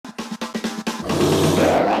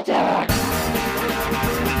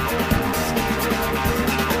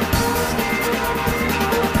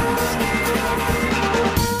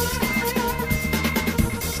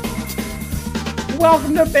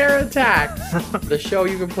Welcome to Bear Attack, the show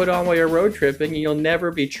you can put on while you're road tripping and you'll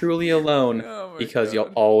never be truly alone because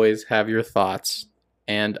you'll always have your thoughts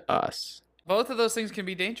and us. Both of those things can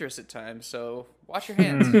be dangerous at times, so watch your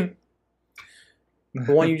hands.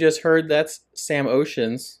 The one you just heard, that's Sam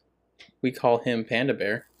Oceans. We call him Panda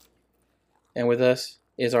Bear. And with us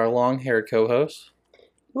is our long-haired co-host,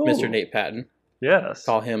 Mr. Nate Patton. Yes.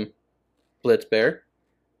 Call him Blitz Bear.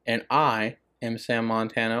 And I am Sam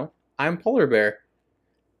Montano. I'm Polar Bear.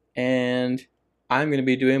 And I'm going to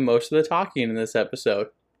be doing most of the talking in this episode.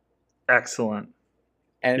 Excellent.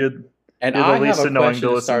 And you're I the least have a annoying question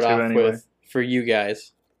to to start listen to off anyway. with for you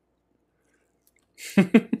guys.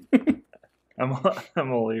 I'm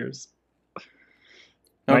all ears.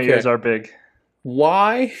 My ears are big.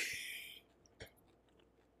 Why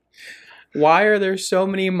are there so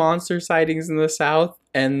many monster sightings in the South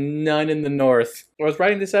and none in the North? When I was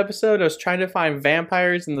writing this episode, I was trying to find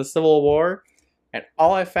vampires in the Civil War, and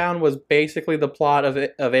all I found was basically the plot of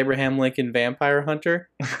Abraham Lincoln Vampire Hunter.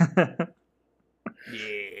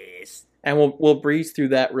 Yes. And we'll breeze through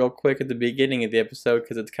that real quick at the beginning of the episode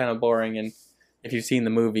because it's kind of boring, and if you've seen the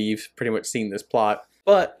movie, you've pretty much seen this plot.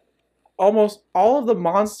 But almost all of the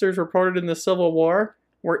monsters reported in the Civil War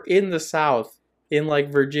were in the South, in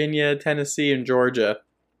like Virginia, Tennessee, and Georgia.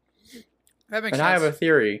 That makes sense. And I have a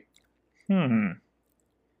theory. I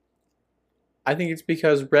think it's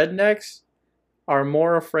because rednecks are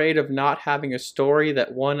more afraid of not having a story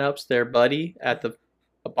that one-ups their buddy at a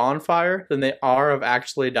bonfire than they are of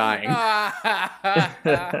actually dying.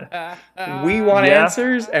 We want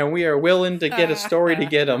answers, and we are willing to get a story to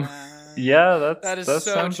get them. Yeah, that so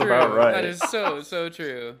sounds true. About right. That is so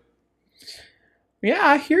true. Yeah,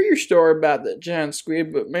 I hear your story about that giant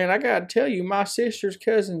squid, but man, I gotta tell you, my sister's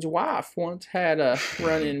cousin's wife once had a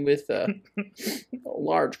run-in with a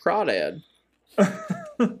large crawdad.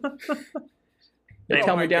 They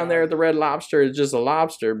tell me down there the Red Lobster is just a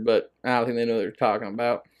lobster, but I don't think they know what they're talking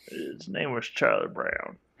about. His name was Charlie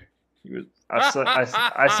Brown.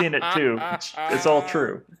 I seen it too. It's all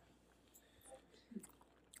true.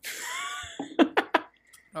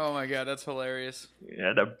 Oh my god, that's hilarious. He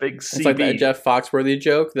had a big CB. It's like that Jeff Foxworthy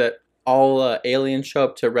joke that all aliens show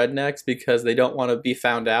up to rednecks because they don't want to be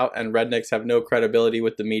found out, and rednecks have no credibility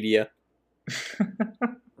with the media.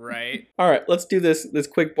 Right. All right, let's do this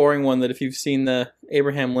quick, boring one that if you've seen the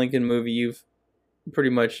Abraham Lincoln movie, you've pretty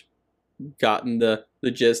much gotten the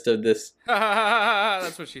gist of this.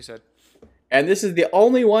 That's what she said. And this is the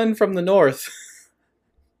only one from the North.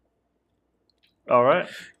 All right.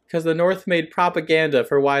 Because the North made propaganda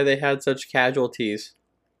for why they had such casualties.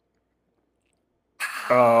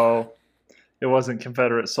 Oh, it wasn't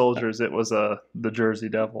Confederate soldiers. It was the Jersey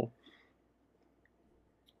Devil.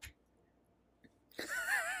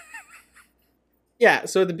 Yeah,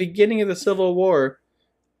 so at the beginning of the Civil War,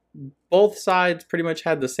 both sides pretty much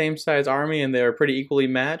had the same size army and they were pretty equally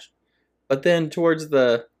matched. But then towards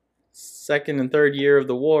the second and third year of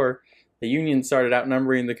the war, the Union started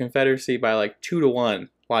outnumbering the Confederacy by like 2-1.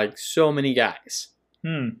 Like so many guys.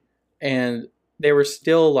 And they were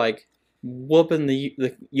still like whooping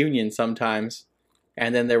the Union sometimes.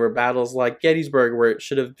 And then there were battles like Gettysburg where it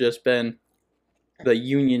should have just been the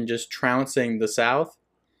Union just trouncing the South.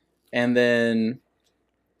 And then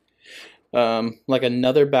like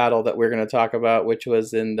another battle that we're going to talk about, which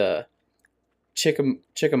was in the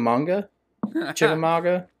Chickamauga.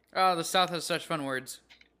 Oh, the South has such fun words.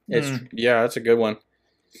 Yeah, that's a good one.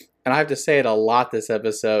 And I have to say it a lot this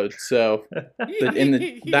episode. So, in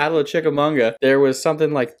the Battle of Chickamauga, there was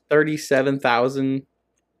something like 37,000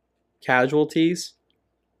 casualties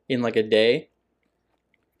in like a day.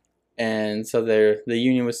 And so the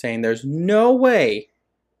Union was saying there's no way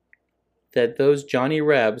that those Johnny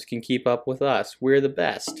Rebs can keep up with us. We're the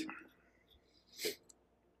best.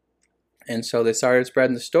 And so they started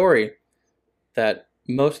spreading the story that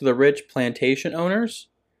most of the rich plantation owners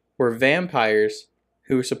were vampires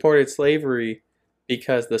who supported slavery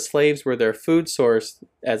because the slaves were their food source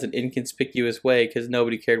as an inconspicuous way because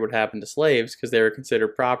nobody cared what happened to slaves because they were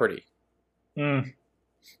considered property.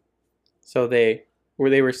 So they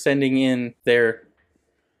were sending in their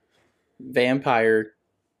vampire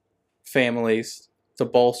families to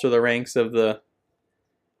bolster the ranks of the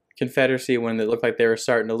Confederacy when it looked like they were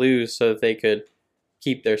starting to lose so that they could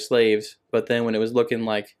keep their slaves. But then when it was looking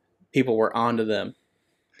like people were onto them,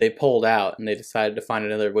 they pulled out and they decided to find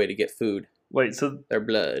another way to get food. Wait, so their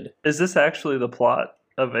blood. Is this actually the plot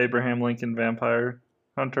of Abraham Lincoln Vampire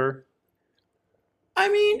Hunter? I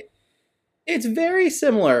mean, it's very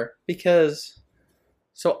similar because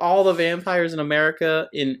so all the vampires in America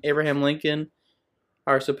in Abraham Lincoln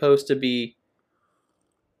are supposed to be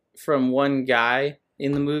from one guy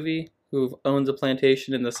in the movie who owns a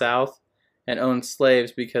plantation in the South and owns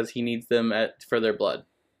slaves because he needs them for their blood.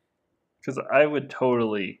 Because I would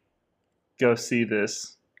totally go see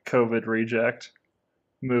this COVID reject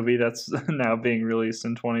movie that's now being released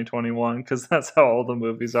in 2021, because that's how all the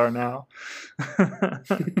movies are now.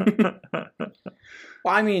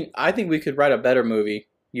 Well, I mean, I think we could write a better movie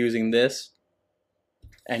using this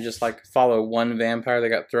and just like follow one vampire that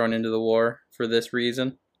got thrown into the war for this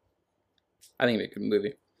reason. I think it'd be a good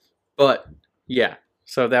movie. But yeah,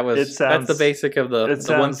 so that's the basic of the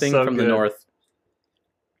one thing from the North.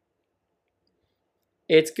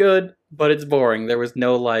 It's good, but it's boring. There was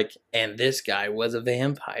no like, and this guy was a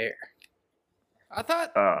vampire. I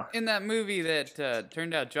thought in that movie that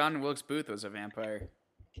turned out John Wilkes Booth was a vampire.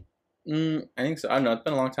 I think so. I don't know. It's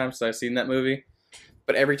been a long time since I've seen that movie.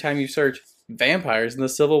 But every time you search vampires in the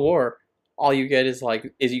Civil War, all you get is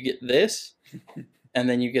you get this, and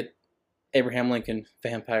then you get Abraham Lincoln,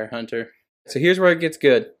 vampire hunter. So here's where it gets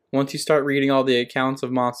good. Once you start reading all the accounts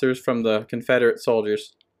of monsters from the Confederate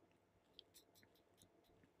soldiers.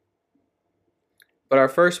 But our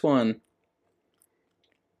first one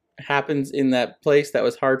happens in that place that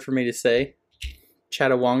was hard for me to say.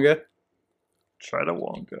 Chattawanga.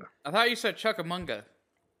 Chattawanga. I thought you said Chuckamunga.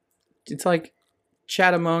 It's like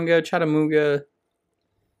Chattanooga.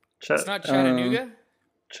 It's not Chattanooga?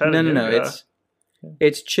 No.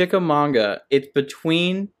 It's Chickamauga. It's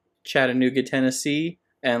between Chattanooga, Tennessee,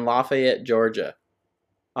 and Lafayette, Georgia,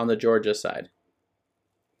 on the Georgia side.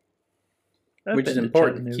 Which is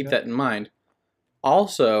important. Keep that in mind.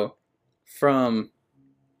 Also, to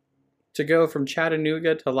go from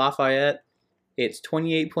Chattanooga to Lafayette, it's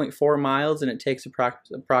 28.4 miles, and it takes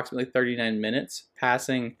approximately 39 minutes,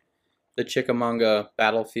 passing the Chickamauga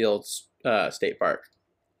Battlefield State Park.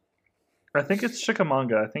 I think it's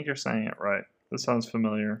Chickamauga. I think you're saying it right. That sounds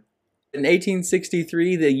familiar. In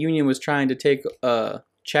 1863, the Union was trying to take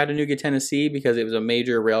Chattanooga, Tennessee, because it was a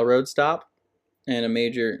major railroad stop.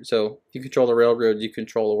 So if you control the railroads, you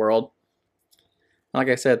control the world. Like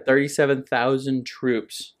I said, 37,000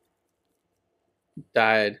 troops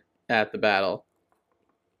died at the battle.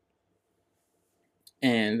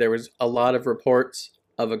 And there was a lot of reports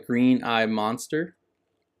of a green eye monster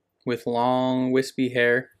with long wispy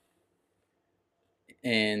hair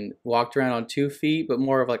and walked around on 2 feet, but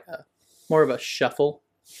more of a shuffle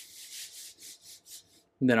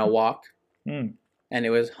than a walk. And it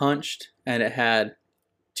was hunched, and it had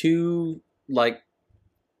 2 like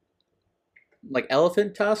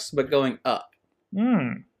elephant tusks, but going up.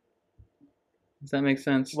 Does that make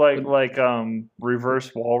sense? Like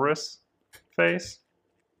reverse walrus face?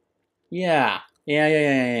 Yeah.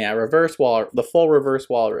 Reverse the full reverse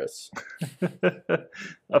walrus.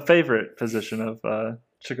 A favorite position of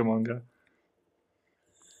Chickamauga.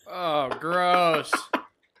 Oh, gross.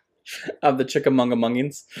 Of the Chickamauga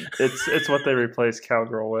Mungans. It's what they replace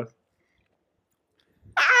cowgirl with.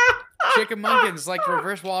 Chickamungans like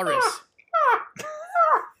reverse walrus.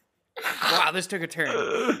 Wow, this took a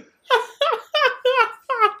turn.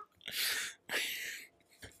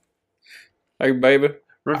 Hey, baby.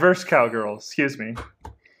 Reverse cowgirl, excuse me.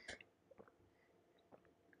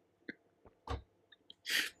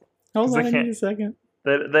 Hold on, I need a second.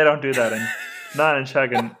 They don't do that not in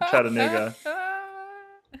Chattanooga.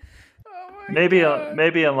 Maybe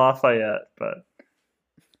in Lafayette, but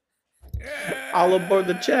all aboard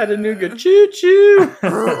the Chattanooga choo-choo.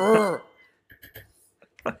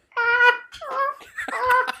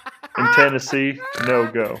 In Tennessee, no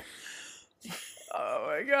go. Oh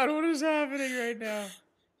my God, what is happening right now?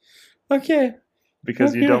 Okay.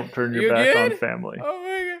 Because you don't turn your back on family. Oh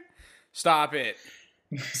my God. Stop it.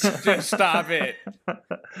 Just stop it.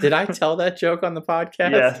 Did I tell that joke on the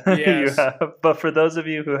podcast? Yeah, yes. You have. But for those of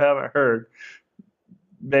you who haven't heard,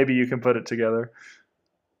 maybe you can put it together.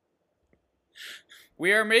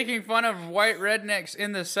 We are making fun of white rednecks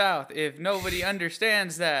in the South. If nobody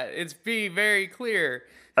understands that, it's be very clear.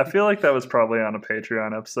 I feel like that was probably on a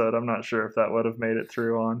Patreon episode. I'm not sure if that would have made it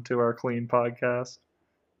through onto our clean podcast.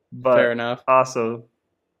 But fair enough. Also,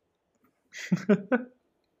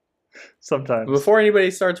 sometimes. Before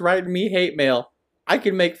anybody starts writing me hate mail, I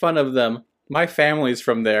can make fun of them. My family's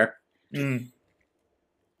from there.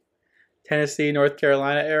 Tennessee, North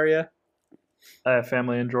Carolina area. I have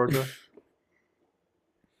family in Georgia.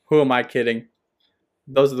 Who am I kidding?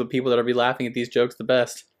 Those are the people that'll be laughing at these jokes the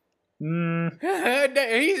best. He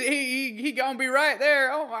gonna be right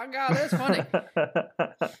there. Oh my God, that's funny.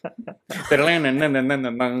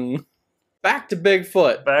 Back to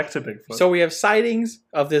Bigfoot. Back to Bigfoot. So we have sightings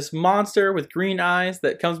of this monster with green eyes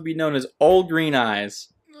that comes to be known as Old Green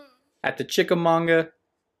Eyes at the Chickamauga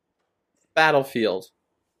battlefield.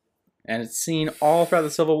 And it's seen all throughout the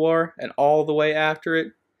Civil War and all the way after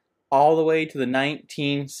it, all the way to the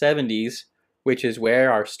 1970s, which is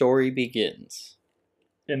where our story begins.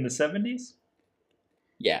 In the 70s?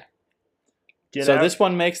 Yeah. Get So out, this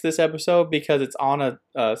one makes this episode because it's on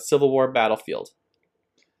a Civil War battlefield.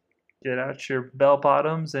 Get out your bell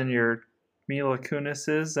bottoms and your Mila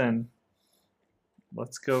Kunises and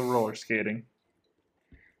let's go roller skating.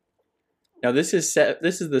 Now this is the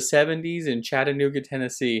 70s in Chattanooga,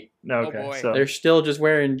 Tennessee. Okay, boy. so They're still just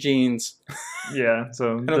wearing jeans. yeah,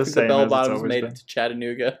 so I don't the think the same bell as it's bottoms always made been. it to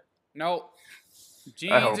Chattanooga. Nope.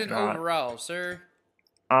 I hope Jeans and not. overalls, sir.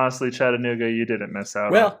 Honestly, Chattanooga, you didn't miss out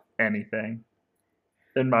on Well, anything,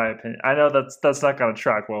 in my opinion. I know that's not going to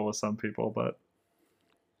track well with some people, but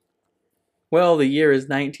well, the year is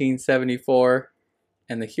 1974,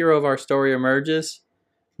 and the hero of our story emerges,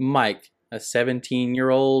 Mike, a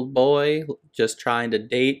 17-year-old boy just trying to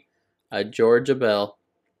date a Georgia belle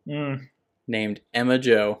named Emma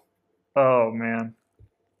Jo. oh man.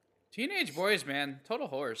 Teenage boys, man. Total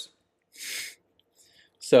whores.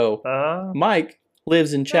 So, Mike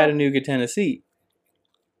lives in Oh. Chattanooga, Tennessee.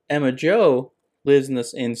 Emma Jo lives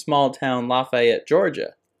in small town Lafayette,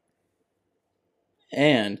 Georgia.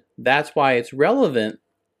 And that's why it's relevant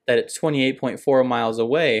that it's 28.4 miles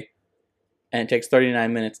away and it takes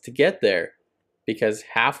 39 minutes to get there, because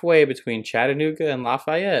halfway between Chattanooga and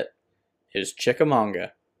Lafayette is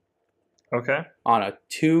Chickamauga Okay. on a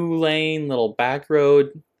 2-lane little back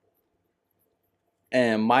road.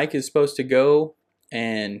 And Mike is supposed to go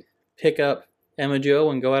and pick up Emma Jo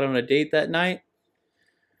and go out on a date that night.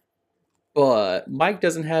 But Mike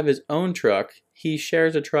doesn't have his own truck. He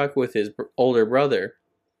shares a truck with his older brother.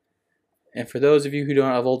 And for those of you who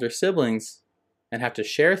don't have older siblings and have to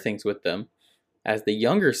share things with them, as the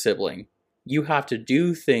younger sibling, you have to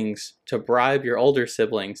do things to bribe your older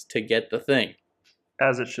siblings to get the thing.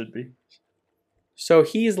 As it should be. So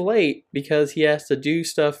he's late because he has to do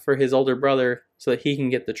stuff for his older brother so that he can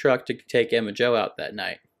get the truck to take Emma Jo out that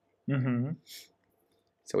night. Mm-hmm.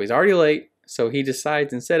 So he's already late. So he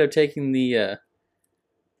decides, instead of taking the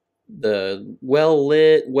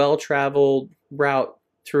well-lit, well-traveled route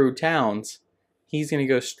through towns, he's going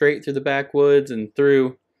to go straight through the backwoods and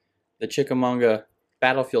through the Chickamauga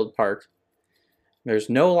Battlefield Park. There's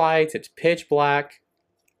no lights. It's pitch black.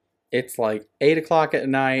 It's like 8 o'clock at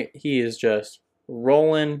night. He is just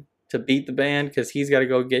rolling to beat the band because he's got to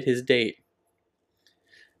go get his date.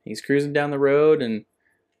 He's cruising down the road, and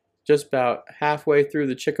just about halfway through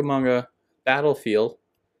the Chickamauga Battlefield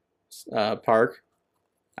Park.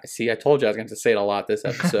 I told you I was going to say it a lot this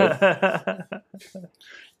episode.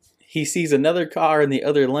 He sees another car in the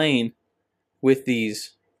other lane with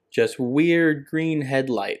these just weird green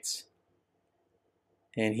headlights.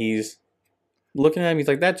 And he's looking at him. He's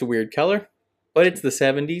like, that's a weird color. But it's the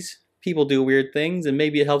 70s. People do weird things, and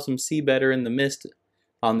maybe it helps him see better in the mist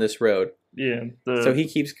on this road. Yeah. So he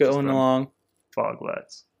keeps going along. Fog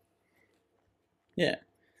lights. Yeah.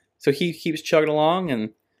 So he keeps chugging along, and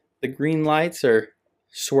the green lights are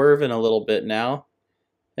swerving a little bit now.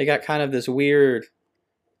 They got kind of this weird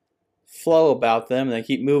flow about them. They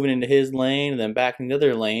keep moving into his lane and then back into the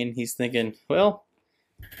other lane. He's thinking, well,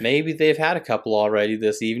 maybe they've had a couple already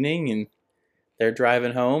this evening and they're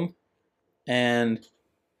driving home, and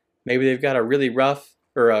maybe they've got a really rough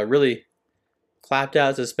or a really clapped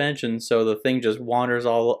out suspension, so the thing just wanders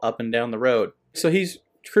all up and down the road. So he's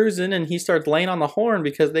cruising and he starts laying on the horn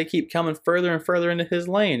because they keep coming further and further into his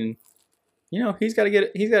lane. You know, he's got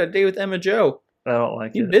a date with Emma Jo. I don't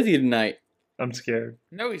like He's it. busy tonight. I'm scared.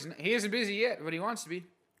 No, he isn't busy yet, but he wants to be.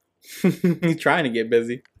 He's trying to get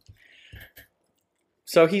busy.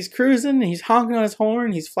 So he's cruising, he's honking on his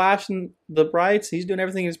horn, he's flashing the brights, he's doing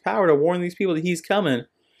everything in his power to warn these people that he's coming.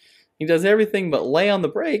 He does everything but lay on the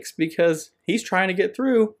brakes because he's trying to get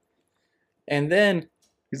through. And then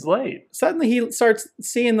He's late. suddenly he starts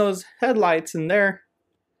seeing those headlights, and they're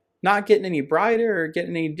not getting any brighter or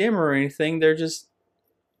getting any dimmer or anything. They're just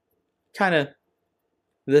kind of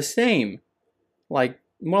the same. Like,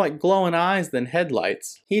 more like glowing eyes than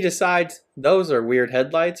headlights. He decides those are weird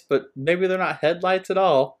headlights, but maybe they're not headlights at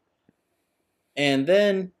all. And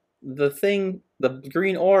then the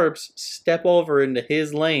green orbs step over into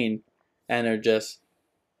his lane and are just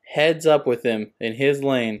heads up with him in his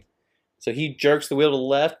lane. So he jerks the wheel to the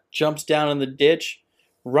left, jumps down in the ditch,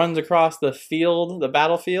 runs across the field, the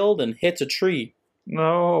battlefield, and hits a tree.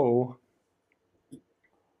 No.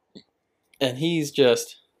 And he's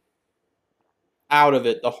just out of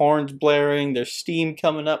it. The horn's blaring. There's steam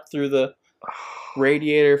coming up through the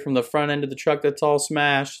radiator from the front end of the truck that's all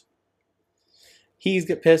smashed. he's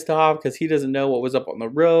get pissed off because he doesn't know what was up on the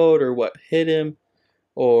road or what hit him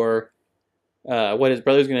or what his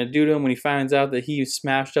brother's going to do to him when he finds out that he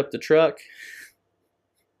smashed up the truck.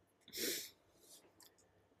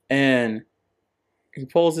 And he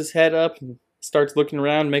pulls his head up and starts looking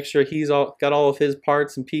around, make sure he's got all of his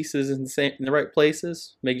parts and pieces in the right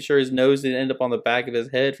places, making sure his nose didn't end up on the back of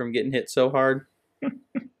his head from getting hit so hard.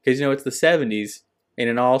 Because, it's the 70s in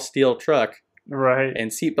an all-steel truck. Right.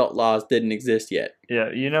 And seatbelt laws didn't exist yet. Yeah,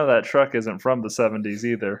 that truck isn't from the 70s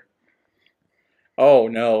either. Oh,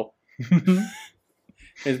 no.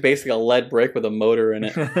 It's basically a lead brick with a motor in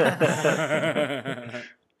it.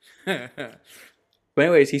 But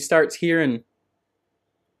anyways, he starts hearing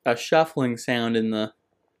a shuffling sound in the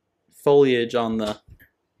foliage on the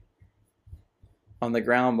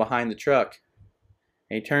ground behind the truck.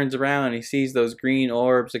 And he turns around and he sees those green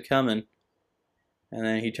orbs coming. And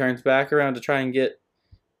then he turns back around to try and get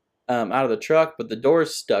out of the truck, but the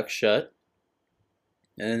door's stuck shut.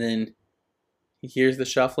 And then he hears the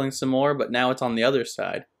shuffling some more, but now it's on the other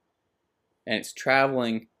side. And it's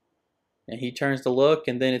traveling. And he turns to look,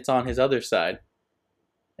 and then it's on his other side.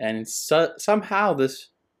 And somehow this,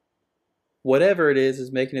 whatever it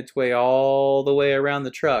is making its way all the way around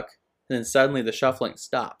the truck. And then suddenly the shuffling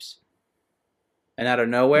stops. And out of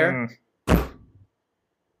nowhere,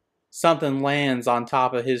 something lands on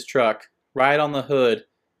top of his truck, right on the hood.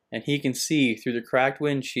 And he can see through the cracked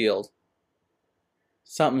windshield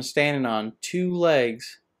something standing on two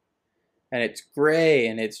legs. And it's gray,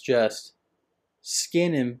 and it's just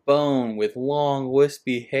skin and bone with long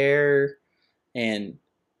wispy hair and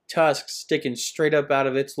tusks sticking straight up out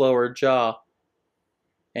of its lower jaw,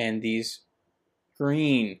 and these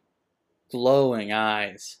green glowing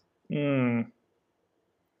eyes. And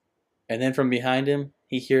then from behind him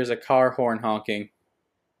he hears a car horn honking,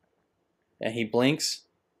 and he blinks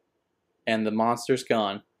and the monster's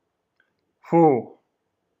gone. Whew.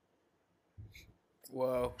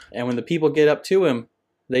 Whoa. And when the people get up to him,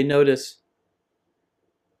 they notice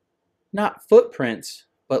not footprints,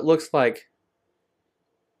 but looks like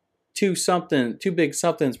two big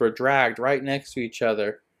somethings were dragged right next to each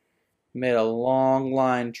other, made a long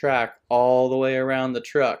line track all the way around the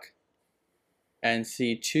truck, and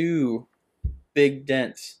see two big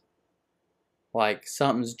dents, like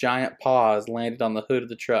something's giant paws landed on the hood of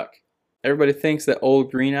the truck. Everybody thinks that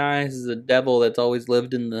old Green Eyes is a devil that's always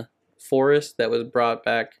lived in the forest that was brought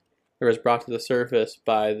to the surface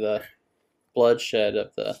by the bloodshed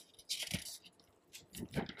of the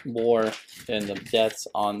war and the deaths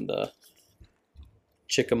on the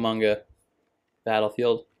Chickamauga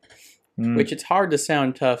battlefield. Which it's hard to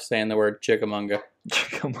sound tough saying the word Chickamauga.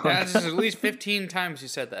 Yeah, this is at least 15 times you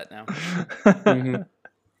said that now.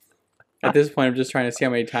 At this point, I'm just trying to see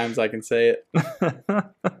how many times I can say it.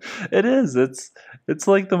 It is. It's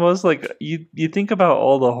like the most, like, you think about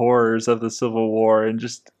all the horrors of the Civil War and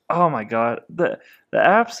just, oh my God, the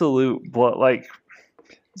absolute blood. Like,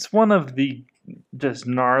 it's one of the just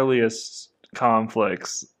gnarliest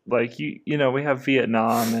conflicts. Like, we have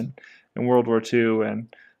Vietnam and World War II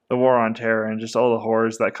and the War on Terror and just all the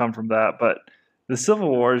horrors that come from that. But the Civil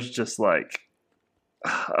War is just like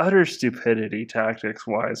utter stupidity tactics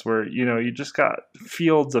wise, where, you just got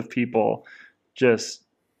fields of people just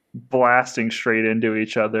blasting straight into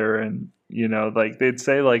each other. And, like they'd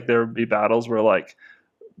say, like, there would be battles where, like,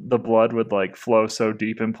 the blood would, like, flow so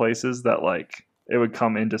deep in places that, like, it would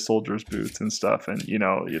come into soldiers' boots and stuff. And,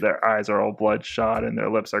 their eyes are all bloodshot and their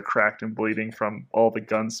lips are cracked and bleeding from all the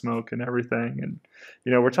gun smoke and everything. And,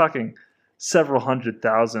 we're talking several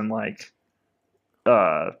 100,000, like,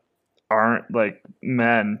 aren't like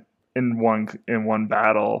men in one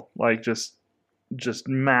battle, like just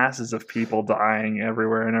masses of people dying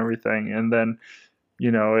everywhere and everything. And then,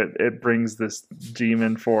 it brings this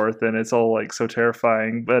demon forth, and it's all like so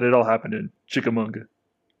terrifying, but it all happened in Chickamauga.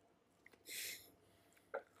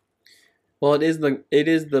 Well, it is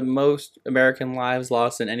the most American lives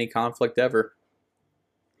lost in any conflict ever.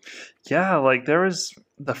 Yeah, like there was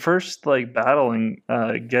the first like battle in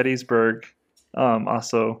Gettysburg,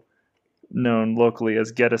 also known locally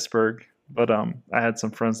as Gettysburg, but I had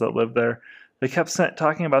some friends that lived there. They kept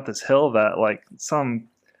talking about this hill that like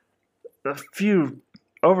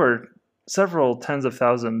over several tens of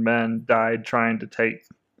thousand men died trying to take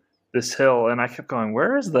this hill, and I kept going,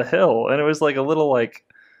 where is the hill? And it was like a little like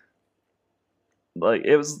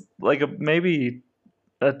it was like maybe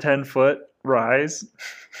a 10-foot rise,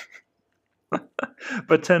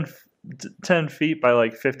 but 10 feet by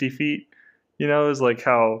like 50 feet. It was like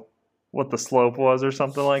what the slope was or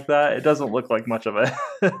something like that. It doesn't look like much of a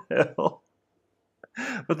hill.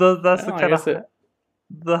 But that's the kind of...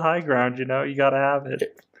 the high ground. You know, you gotta have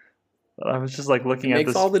it. I was just like It looking at makes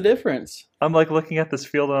this. all the difference. I'm like looking at this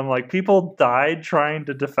field, and I'm like, people died trying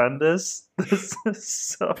to defend this. This is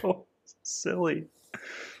so silly.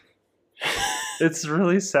 It's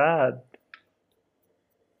really sad.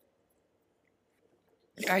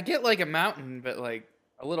 I get like a mountain, but like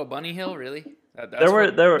a little bunny hill, really?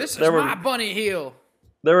 This is there my were bunny hill.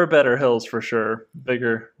 there were better hills for sure.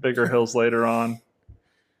 Bigger hills later on.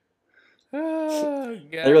 Oh,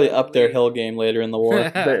 They really upped their golly. hill game later in the war.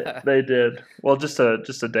 They did. Well, just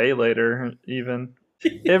a day later, even.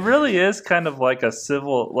 It really is kind of like a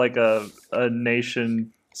civil, like a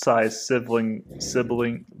nation-sized sibling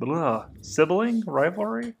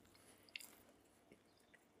rivalry.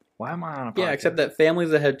 Why am I on a podcast? Yeah, except that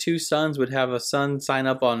families that had two sons would have a son sign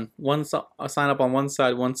up on one side, one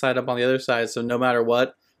side up on the other side. So no matter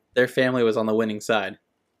what, their family was on the winning side.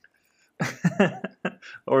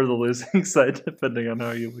 Or the losing side, depending on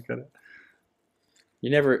how you look at it.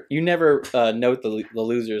 You never note the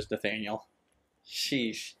losers, Nathaniel.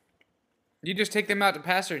 Sheesh. You just take them out to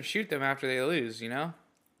pasture and shoot them after they lose, you know?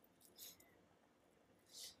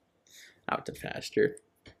 Out to pasture.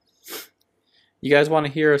 You guys want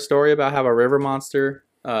to hear a story about how a river monster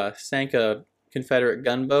sank a Confederate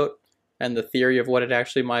gunboat and the theory of what it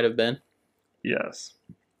actually might have been? Yes.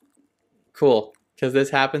 Cool, because this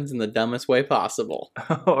happens in the dumbest way possible.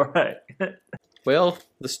 All right. Well,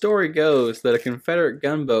 the story goes that a Confederate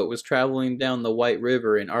gunboat was traveling down the White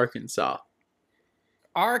River in Arkansas.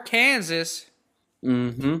 Arkansas.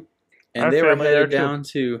 Mm-hmm. And Our they were family there, headed too. down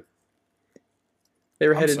to. They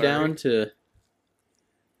were I'm headed sorry. down to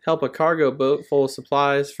help a cargo boat full of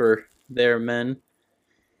supplies for their men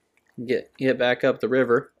get back up the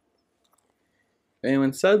river. And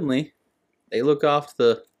when suddenly they look off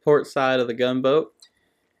the port side of the gunboat,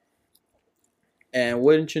 and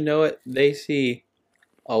wouldn't you know it, they see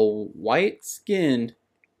a white-skinned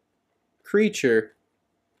creature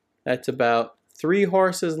that's about 3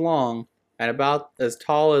 horses long and about as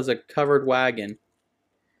tall as a covered wagon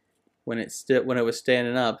when it was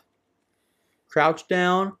standing up, crouch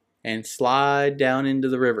down and slide down into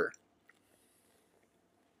the river.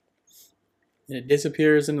 And it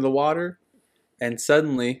disappears into the water, and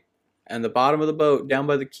suddenly, at the bottom of the boat, down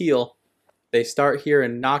by the keel, they start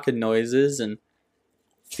hearing knocking noises and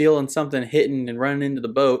feeling something hitting and running into the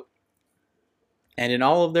boat. And in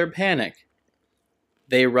all of their panic,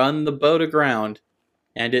 they run the boat aground,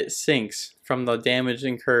 and it sinks from the damage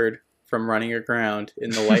incurred from running aground in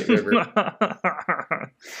the White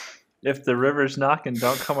River. If the river's knocking,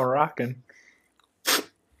 don't come a rocking.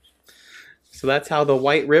 So that's how the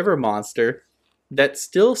White River monster, that's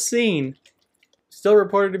still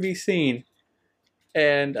reported to be seen,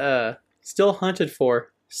 and still hunted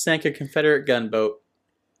for, sank a Confederate gunboat.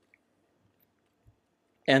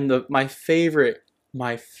 And my favorite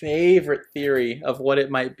theory of what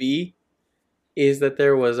it might be is that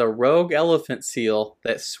there was a rogue elephant seal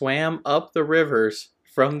that swam up the rivers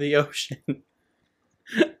from the ocean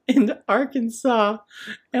into Arkansas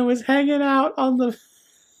and was hanging out on the...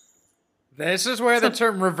 This is where the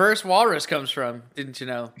term reverse walrus comes from, didn't you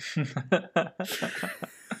know?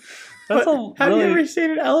 Have you ever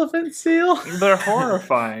seen an elephant seal? They're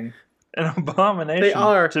horrifying. An abomination, They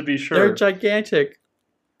are. to be sure. They're gigantic.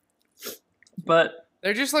 But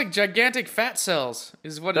They're just like gigantic fat cells,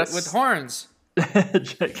 with horns.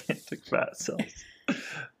 gigantic fat cells.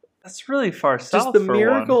 That's really far south. Just the for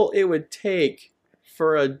miracle one. it would take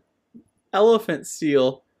for a elephant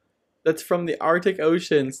seal that's from the Arctic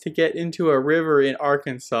oceans to get into a river in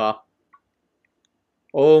Arkansas.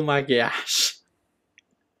 Oh my gosh.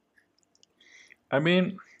 I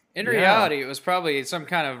mean, In yeah. reality, it was probably some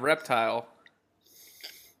kind of reptile.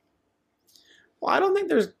 Well, I don't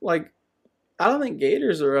think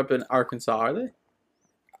gators are up in Arkansas, are they?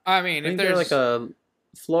 I mean, I think if they're there's like a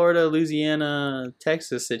Florida, Louisiana,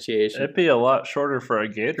 Texas situation. It'd be a lot shorter for a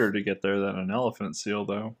gator to get there than an elephant seal,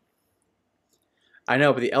 though. I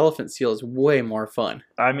know, but the elephant seal is way more fun.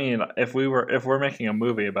 I mean, if we're making a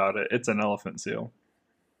movie about it, it's an elephant seal.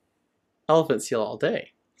 Elephant seal all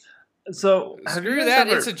day. So have you screw guys that,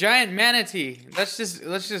 ever- it's a giant manatee. Let's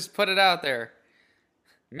just put it out there.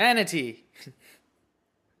 Manatee.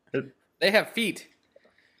 They have feet.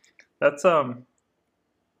 That's Do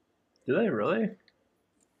they really?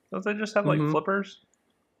 Don't they just have like Mhm. flippers?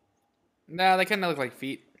 No, they kind of look like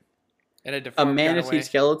feet. In a A deformed kind of manatee way.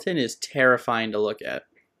 skeleton is terrifying to look at.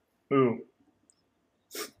 Ooh.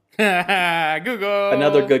 Google.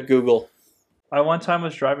 Another good Google. I one time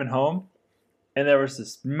was driving home, and there was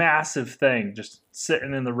this massive thing just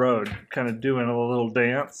sitting in the road, kind of doing a little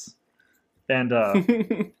dance, and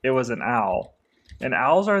it was an owl. And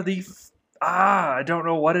owls are I don't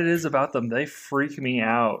know what it is about them. They freak me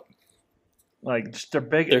out. Like, just their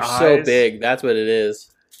big They're eyes. so big. That's what it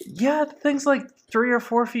is. Yeah, the thing's like 3 or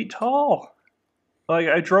 4 feet tall. Like,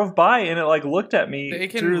 I drove by and it like looked at me They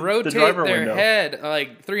through can rotate the driver their window. head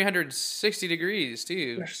like 360 degrees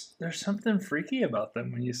too. There's something freaky about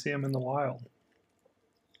them when you see them in the wild.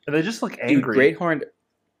 And they just look Dude, angry.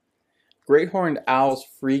 great horned owls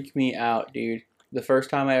freak me out, dude. The first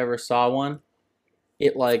time I ever saw one,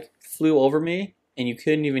 it like flew over me and you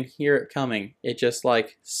couldn't even hear it coming. It just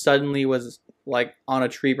like suddenly was like on a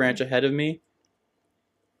tree branch ahead of me.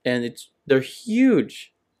 And they're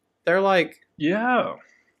huge. They're like, Yeah.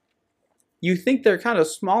 you think they're kind of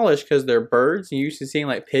smallish because they're birds and you're used to seeing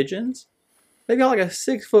like pigeons. They got like a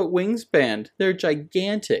 6-foot wingspan. They're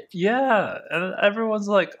gigantic. Yeah. And everyone's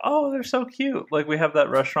like, oh, they're so cute. Like, we have that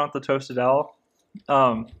restaurant, the Toasted Owl.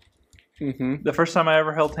 The first time I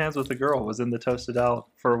ever held hands with a girl was in the Toasted Owl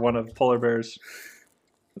for one of Polar Bear's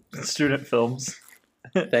student films.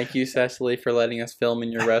 Thank you, Cecily, for letting us film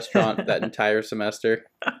in your restaurant that entire semester.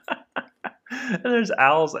 And there's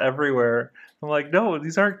owls everywhere. I'm like, no,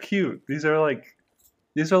 these aren't cute. These are like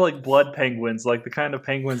blood penguins, like the kind of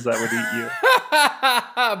penguins that would eat you.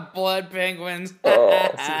 Blood penguins.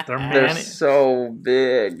 They're so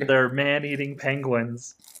big. They're man-eating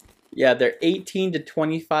penguins. Yeah, they're 18 to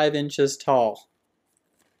 25 inches tall.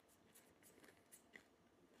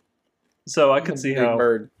 So I could see Big how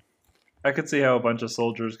bird. I could see how a bunch of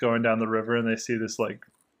soldiers going down the river and they see this like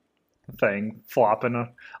thing flopping.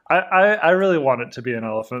 I really want it to be an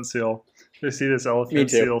elephant seal. They see this Me elephant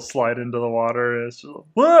too. seal slide into the water and it's just like,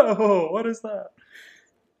 whoa, what is that?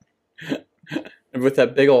 And with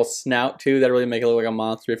that big old snout, too, that really make it look like a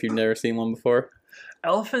monster if you've never seen one before.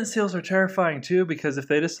 Elephant seals are terrifying too because if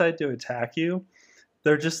they decide to attack you,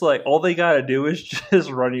 they're just like, all they gotta do is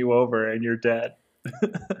just run you over and you're dead.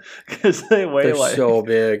 Because they weigh They're like so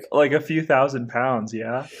big. like a few thousand pounds,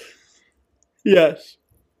 yeah? Yes.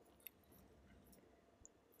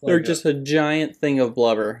 They're Like, just a giant thing of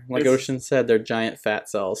blubber. Like It's- Ocean said, they're giant fat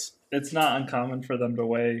cells. it's not uncommon for them to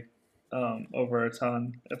weigh over a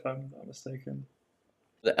ton, if I'm not mistaken.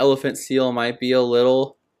 The elephant seal might be a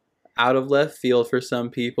little out of left field for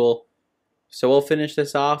some people. So we'll finish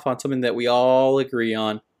this off on something that we all agree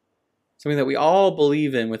on. Something that we all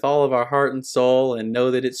believe in with all of our heart and soul and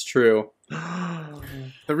know that it's true.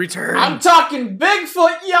 The return. I'm talking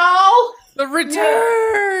Bigfoot, y'all! The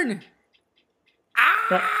return.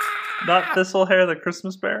 Not Thistle Hair the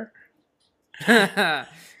Christmas Bear?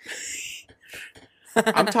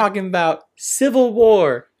 I'm talking about Civil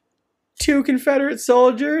War. 2 Confederate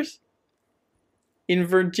soldiers in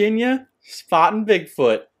Virginia spotting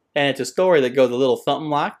Bigfoot. And it's a story that goes a little something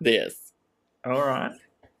like this. Alright.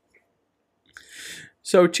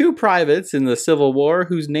 So 2 privates in the Civil War,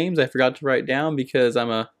 whose names I forgot to write down because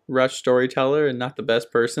I'm a rush storyteller and not the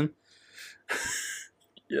best person.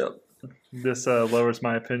 Yep. This lowers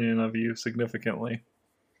my opinion of you significantly.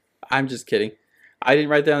 I'm just kidding. I didn't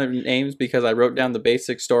write down their names because I wrote down the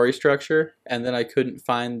basic story structure and then I couldn't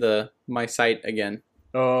find my site again.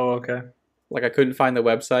 Oh, okay. Like I couldn't find the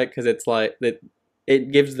website because it's like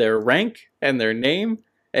it gives their rank and their name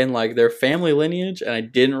and like their family lineage, and I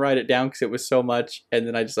didn't write it down because it was so much, and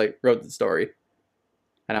then I just like wrote the story.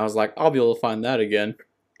 And I was like, I'll be able to find that again.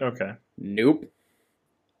 Okay. Nope.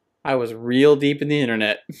 I was real deep in the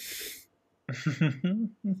internet.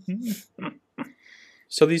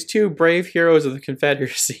 So these 2 brave heroes of the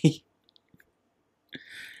Confederacy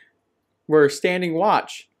were standing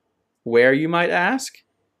watch. Where, you might ask?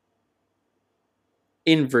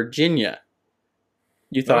 In Virginia.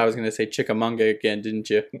 You thought I was going to say Chickamauga again, didn't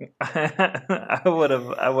you? I would have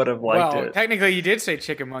liked Well, it. technically, you did say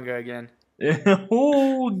Chickamauga again.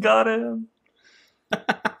 Ooh, got him.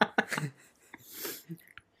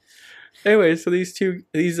 Anyway, so these two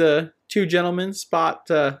gentlemen spot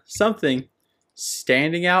something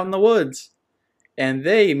standing out in the woods, and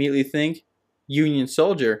they immediately think Union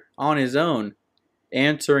soldier on his own,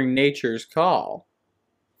 answering nature's call,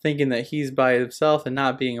 thinking that he's by himself and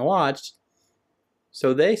not being watched.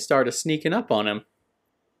 So they start sneaking up on him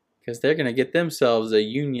because they're going to get themselves a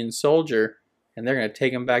Union soldier, and they're going to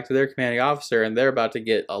take him back to their commanding officer, and they're about to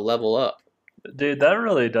get a level up. Dude, that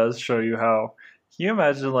really does show you how. Can you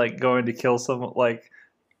imagine like going to kill someone? Like,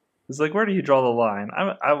 it's like, where do you draw the line?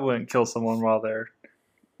 I wouldn't kill someone while they're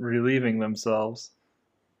relieving themselves.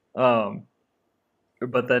 But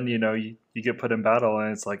then you get put in battle,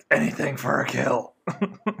 and it's like anything for a kill. Well,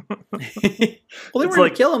 they weren't going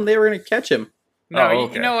to kill him; they were going to catch him. No, Oh,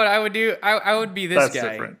 okay. you know what I would do? I would be this That's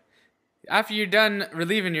guy. different. after you're done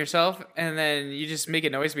relieving yourself, and then you just make a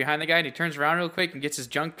noise behind the guy, and he turns around real quick and gets his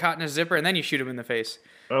junk caught in his zipper, and then you shoot him in the face.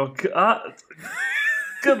 Oh God!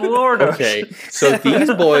 Good Lord! Okay, so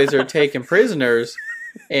these boys are taken prisoners,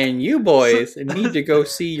 and you boys need to go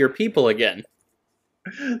see your people again.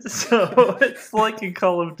 So it's like in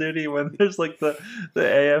Call of Duty when there's like the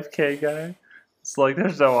AFK guy. It's like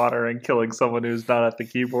there's no honor in killing someone who's not at the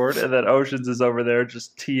keyboard, and then Oceans is over there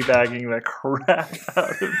just teabagging the crap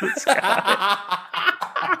out of this guy.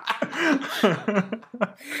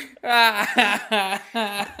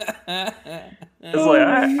 It's like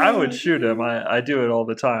I would shoot him. I do it all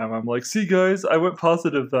the time. I'm like, see guys, I went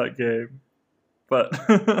positive that game, but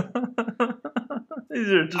these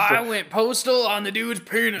are just I went postal on the dude's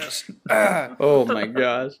penis. Oh my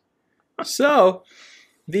gosh! So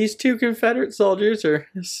these two Confederate soldiers are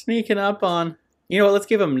sneaking up on. You know what? Let's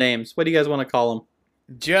give them names. What do you guys want to call them?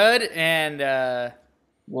 Judd and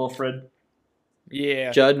Wilfred.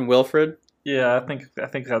 yeah. Judd and Wilfred. Yeah, I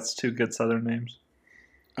think that's two good Southern names.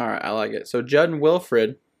 All right, I like it. So Judd and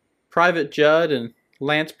Wilfred, Private Judd and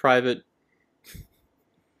Lance Private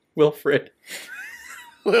Wilfred.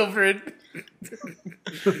 Wilfred.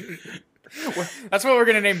 That's what we're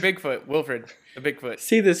gonna name Bigfoot. Wilfred, the Bigfoot.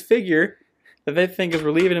 See this figure that they think is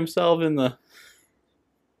relieving himself in the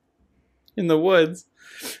woods.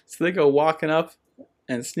 So they go walking up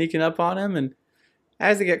and sneaking up on him, and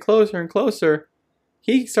as they get closer and closer,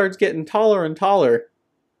 he starts getting taller and taller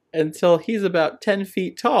until he's about 10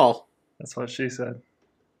 feet tall. That's what she said.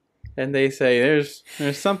 And they say, there's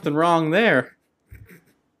something wrong there.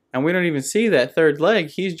 And we don't even see that third leg.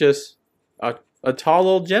 He's just a tall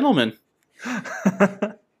old gentleman.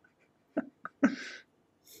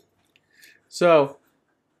 So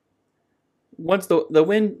once the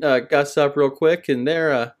wind gusts up real quick, and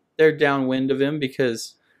they're downwind of him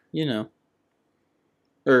because,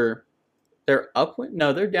 or they're upwind.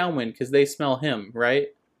 No, they're downwind because they smell him, right?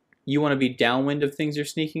 You want to be downwind of things you're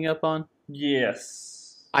sneaking up on?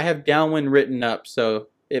 Yes. I have downwind written up, so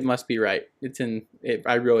it must be right.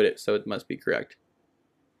 I wrote it, so it must be correct.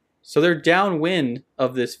 So they're downwind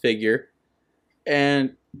of this figure,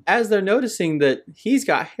 and as they're noticing that he's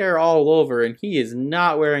got hair all over and he is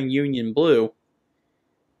not wearing Union blue,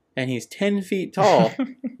 and he's 10 feet tall,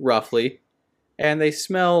 roughly, and they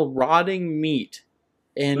smell rotting meat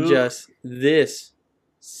and just this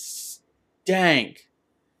stank.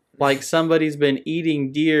 Like somebody's been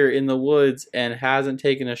eating deer in the woods and hasn't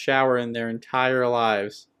taken a shower in their entire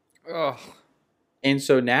lives. Ugh. And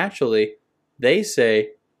so naturally, they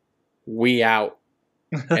say, "We out."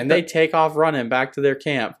 And they take off running back to their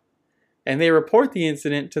camp. And they report the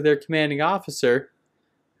incident to their commanding officer,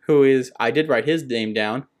 who is, I did write his name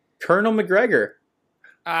down, Colonel McGregor.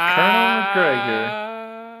 Colonel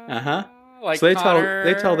McGregor. Uh-huh. Like So they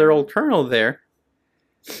Connor. tell their old colonel there.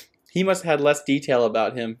 He must have had less detail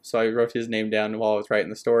about him, so I wrote his name down while I was writing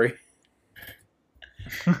the story.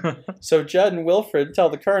 So Judd and Wilfred tell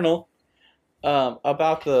the colonel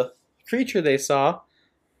about the creature they saw,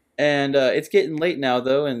 and it's getting late now,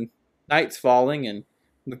 though, and night's falling, and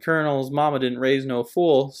the colonel's mama didn't raise no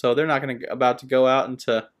fool, so they're not about to go out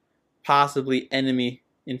into possibly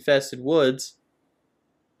enemy-infested woods,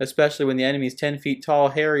 especially when the enemy's 10 feet tall,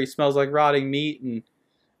 hairy, smells like rotting meat, and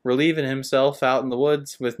relieving himself out in the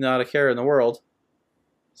woods with not a care in the world.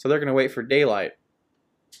 So they're going to wait for daylight.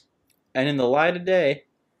 And in the light of day,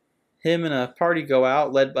 him and a party go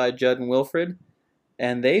out, led by Judd and Wilfred,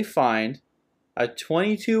 and they find a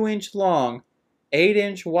 22-inch long,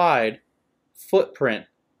 8-inch wide footprint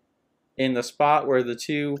in the spot where the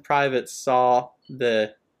two privates saw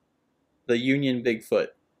the Union Bigfoot.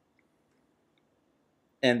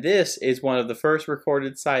 And this is one of the first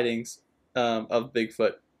recorded sightings of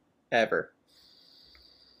Bigfoot ever.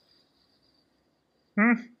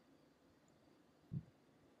 And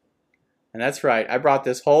that's right. I brought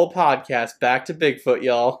this whole podcast back to Bigfoot,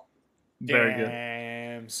 y'all. Very good.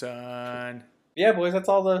 Damn, son. Yeah, boys, that's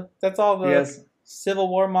all the Yes. Civil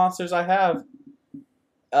War monsters I have.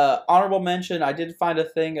 Honorable mention, I did find a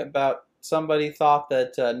thing about somebody thought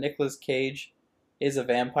that Nicolas Cage is a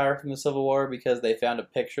vampire from the Civil War because they found a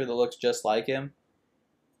picture that looks just like him.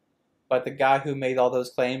 But the guy who made all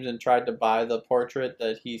those claims and tried to buy the portrait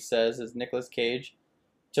that he says is Nicolas Cage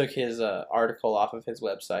took his article off of his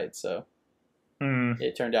website, so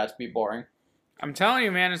it turned out to be boring. I'm telling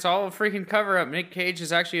you, man, it's all a freaking cover-up. Nick Cage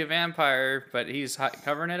is actually a vampire, but he's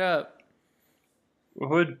covering it up.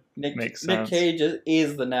 Would Nick make sense. Cage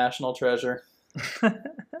is the national treasure. I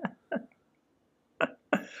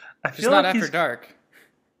Just feel not like after dark.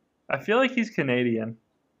 I feel like he's Canadian.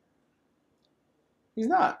 He's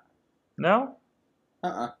not. No?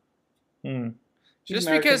 Uh-uh. Hmm. Just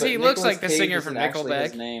American, because but he looks Nicolas like the Cage singer isn't from actually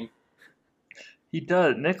his Nickelback. name. He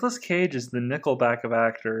does. Nicolas Cage is the Nickelback of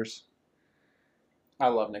actors. I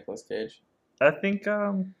love Nicolas Cage. I think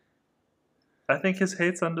his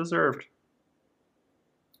hate's undeserved.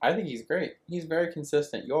 I think he's great. He's very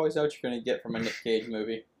consistent. You always know what you're going to get from a Nick Cage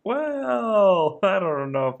movie. Well, I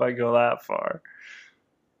don't know if I go that far.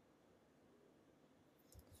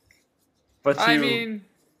 But I mean,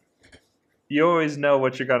 you always know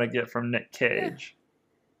what you're going to get from Nick Cage.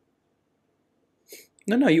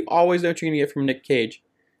 No, you always know what you're going to get from Nick Cage.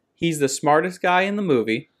 He's the smartest guy in the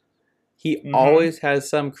movie. He always has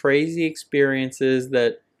some crazy experiences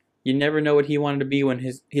that you never know what he wanted to be when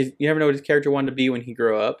you never know what his character wanted to be when he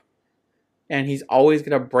grew up. And he's always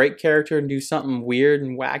going to break character and do something weird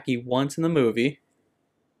and wacky once in the movie.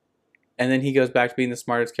 And then he goes back to being the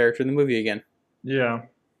smartest character in the movie again. Yeah.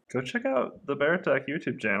 Go check out the Bear Attack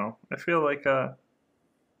YouTube channel. I feel like I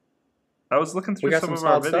was looking through some of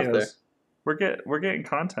our videos. We're getting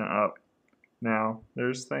content up now.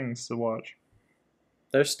 There's things to watch.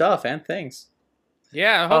 There's stuff and things.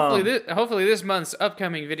 yeah. Hopefully this month's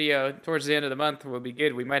upcoming video towards the end of the month will be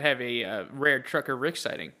good. We might have a rare Trucker Rick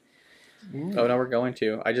sighting. Oh, no, we're going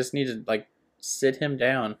to. I just need to, sit him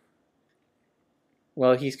down.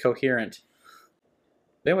 Well, he's coherent.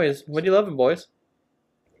 Anyways, what are you loving, boys?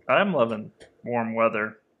 I'm loving warm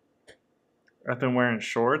weather. I've been wearing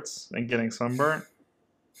shorts and getting sunburnt.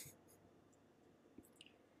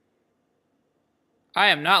 I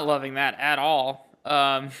am not loving that at all.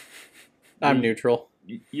 I'm neutral.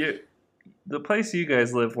 The place you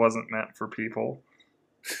guys live wasn't meant for people.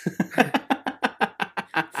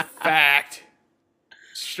 Fact.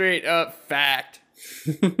 Straight up fact.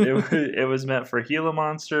 It was meant for Gila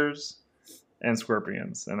monsters and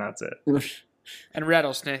scorpions, and that's it. And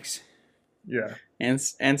rattlesnakes. Yeah. And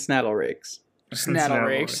snaddle rakes. Snaddle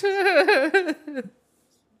rakes. And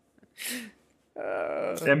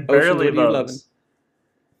barely Ocean, what are you loving? loves.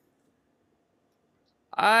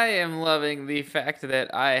 I am loving the fact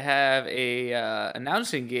that I have a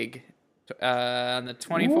announcing gig on the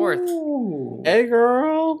 24th. Ooh. Hey,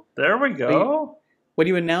 girl. There we go. What are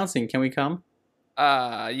you announcing? Can we come?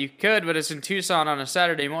 You could, but it's in Tucson on a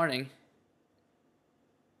Saturday morning.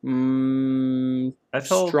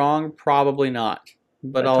 Strong, probably not.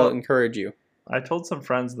 But I'll encourage you. I told some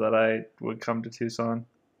friends that I would come to Tucson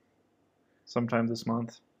sometime this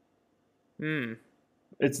month.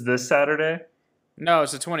 It's this Saturday? No,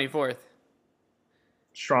 it's the 24th.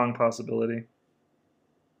 Strong possibility.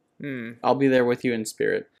 I'll be there with you in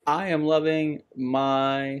spirit. I am loving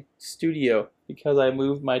my studio because I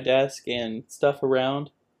moved my desk and stuff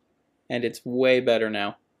around, and it's way better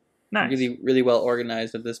now. Nice. Really, really well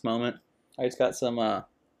organized at this moment. I just got some my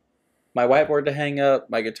whiteboard to hang up,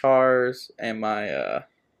 my guitars, and my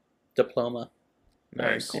diploma.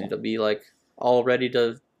 Very cool. And it'll be all ready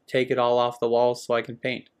to take it all off the walls so I can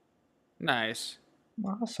paint. Nice.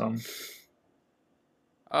 Awesome.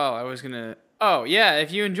 Oh, yeah,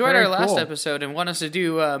 if you enjoyed Very our last cool. episode and want us to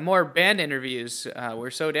do more band interviews, we're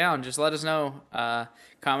so down. Just let us know.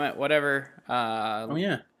 Comment, whatever. Oh,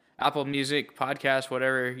 yeah. Apple Music, podcast,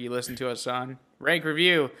 whatever you listen to us on. Rank,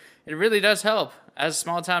 review. It really does help. As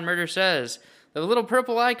Small Town Murder says, the little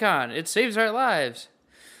purple icon, it saves our lives.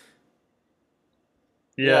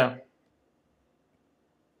 Yeah.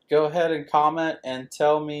 Go ahead and comment and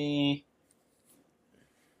tell me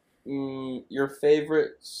your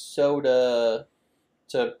favorite soda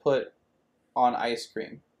to put on ice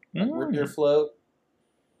cream. Root beer float,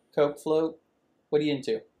 Coke float. What are you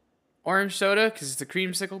into? Orange soda, because it's a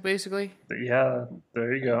creamsicle, basically. Yeah,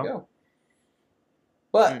 there you There go. you go.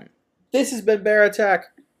 But this has been Bear Attack.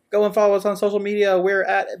 Go and follow us on social media. We're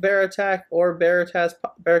at Bear Attack or Bear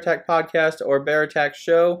Attack Podcast or Bear Attack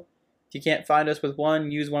Show. If you can't find us with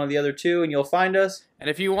one, use one of the other two, and you'll find us. And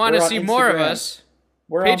if you want to see more of us,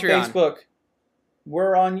 we're Patreon. on Facebook.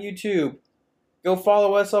 We're on YouTube. Go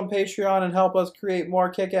follow us on Patreon and help us create more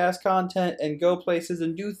kick-ass content and go places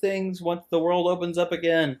and do things once the world opens up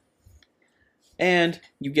again. And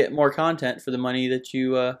you get more content for the money that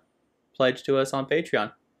you pledge to us on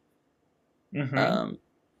Patreon.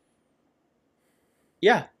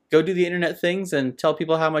 Yeah, go do the internet things and tell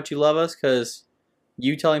people how much you love us, because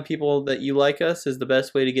you telling people that you like us is the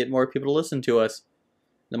best way to get more people to listen to us.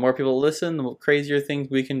 The more people listen, the crazier things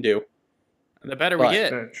we can do. The better we get.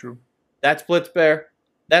 Very true. That's Blitz Bear.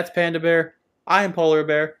 That's Panda Bear. I am Polar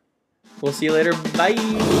Bear. We'll see you later. Bye.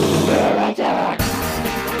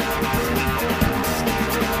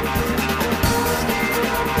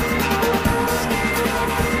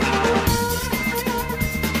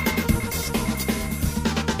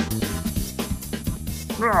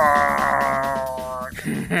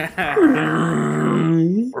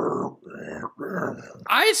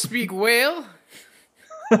 I speak whale.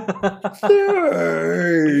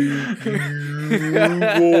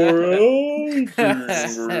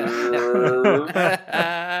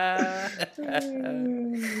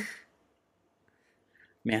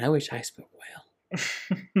 Man, I wish I spoke whale.